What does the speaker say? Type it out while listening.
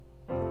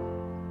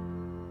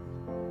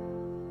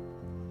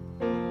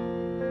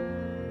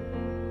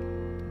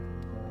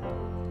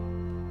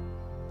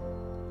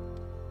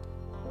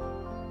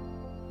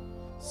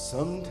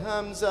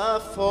Sometimes I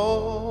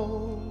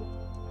fall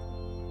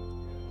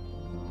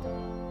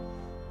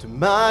to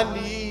my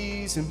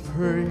knees and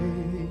pray.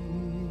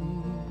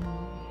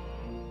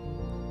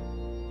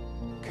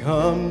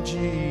 Come,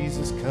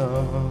 Jesus,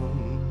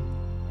 come.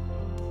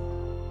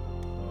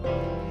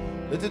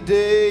 Let the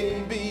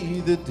day be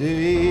the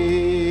day.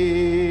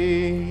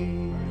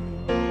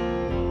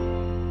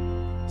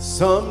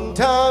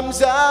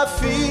 Sometimes I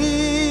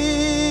feel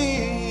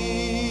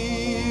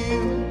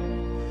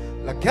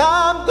like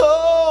I'm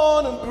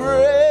gonna break,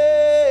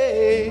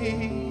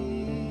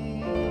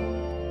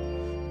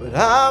 but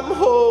I'm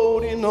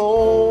holding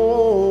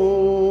on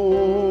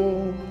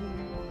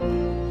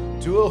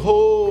to a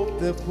hope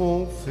that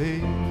won't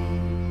fade.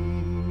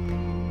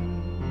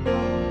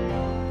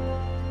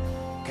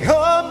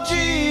 Come,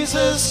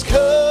 Jesus, come.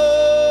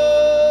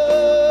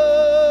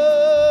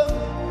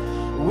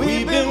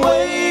 We've been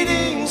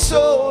waiting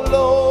so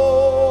long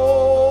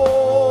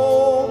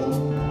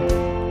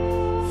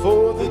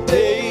for the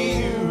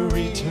day you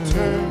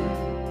return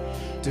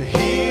to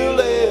heal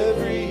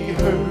every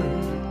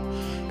hurt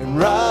and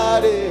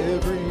right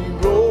every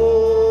wrong.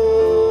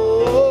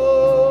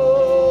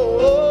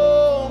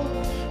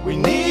 We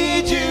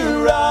need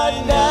you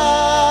right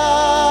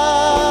now.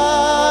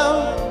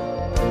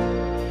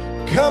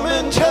 Come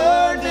and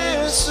turn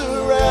this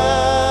around.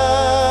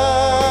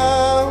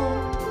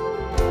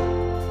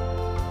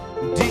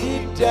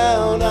 Deep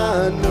down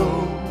I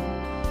know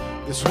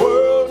this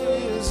world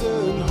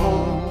isn't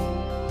home.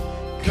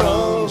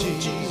 Come,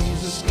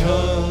 Jesus,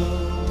 come.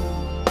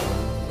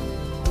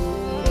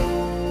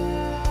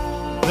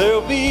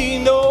 There'll be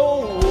no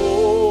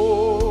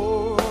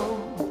war,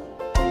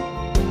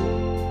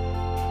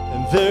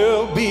 and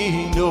there'll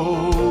be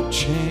no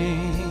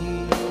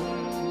change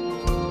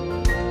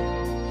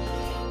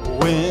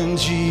when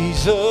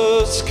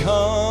Jesus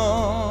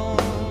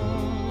comes.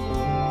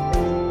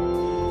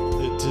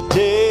 Let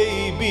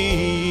today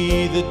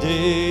be the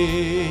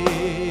day.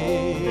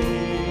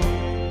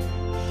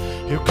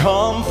 He'll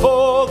come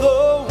for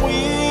the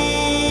weak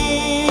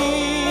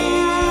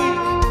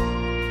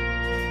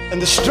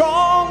and the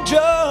strong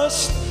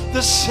just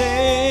the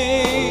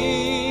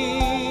same,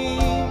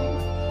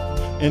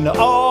 and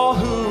all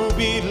who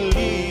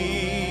believe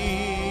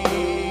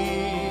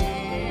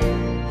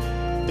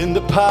in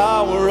the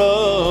power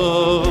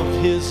of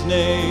his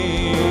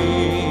name.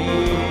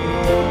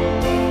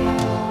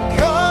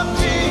 Come,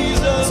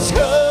 Jesus,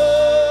 come.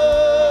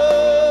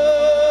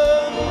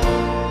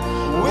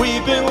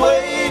 We've been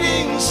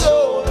waiting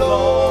so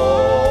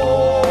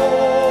long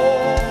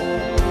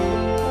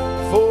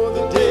for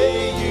the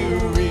day you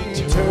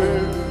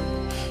return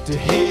to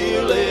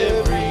heal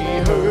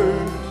every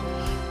hurt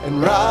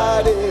and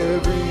right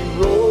every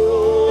wrong.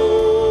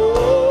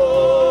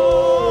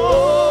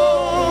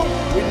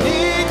 We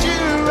need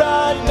you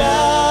right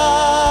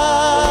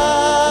now.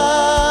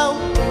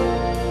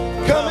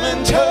 Come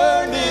and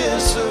turn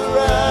this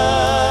around.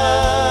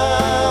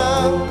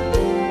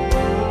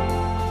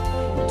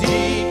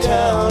 Deep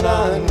down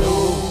I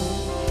know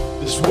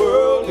this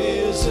world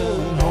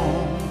isn't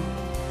home.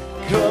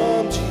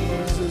 Come,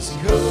 Jesus,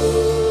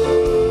 come.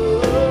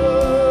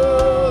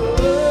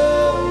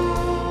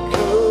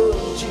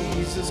 Come,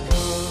 Jesus, come.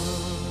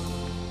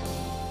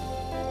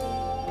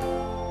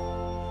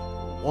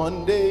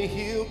 One day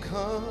he'll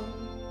come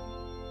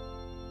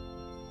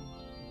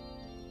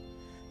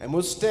and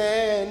we'll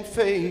stand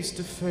face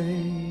to face.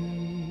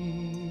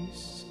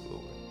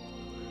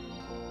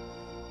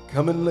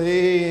 Come and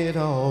lay it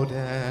all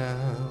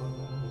down,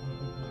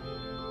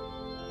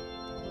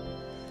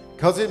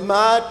 'cause it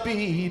might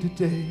be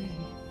today.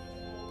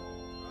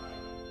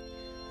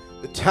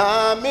 The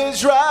time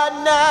is right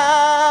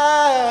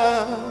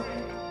now.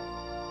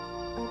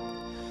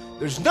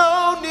 There's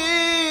no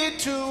need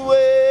to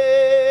wait.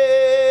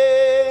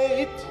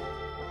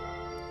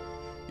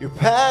 Your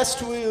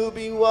past will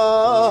be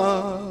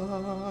washed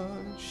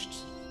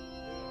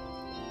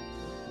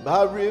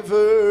by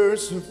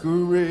rivers of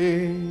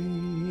grace.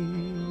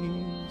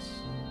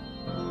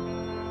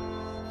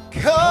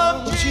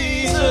 Come,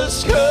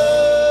 Jesus, come.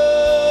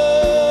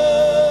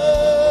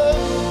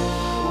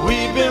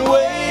 We've been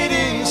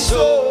waiting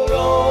so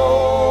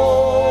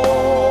long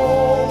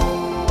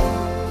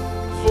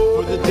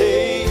for the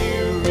day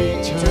you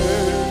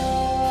return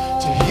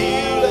to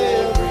heal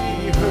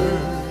every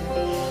hurt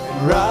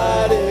and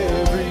right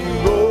every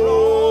wrong.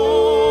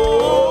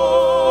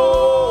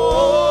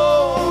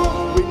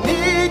 We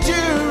need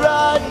you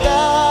right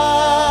now.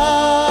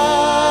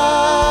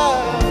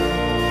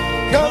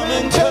 Come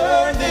and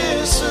turn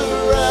this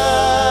around.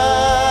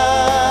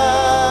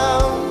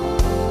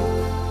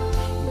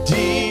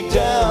 Deep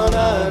down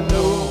I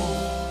know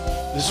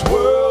this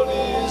world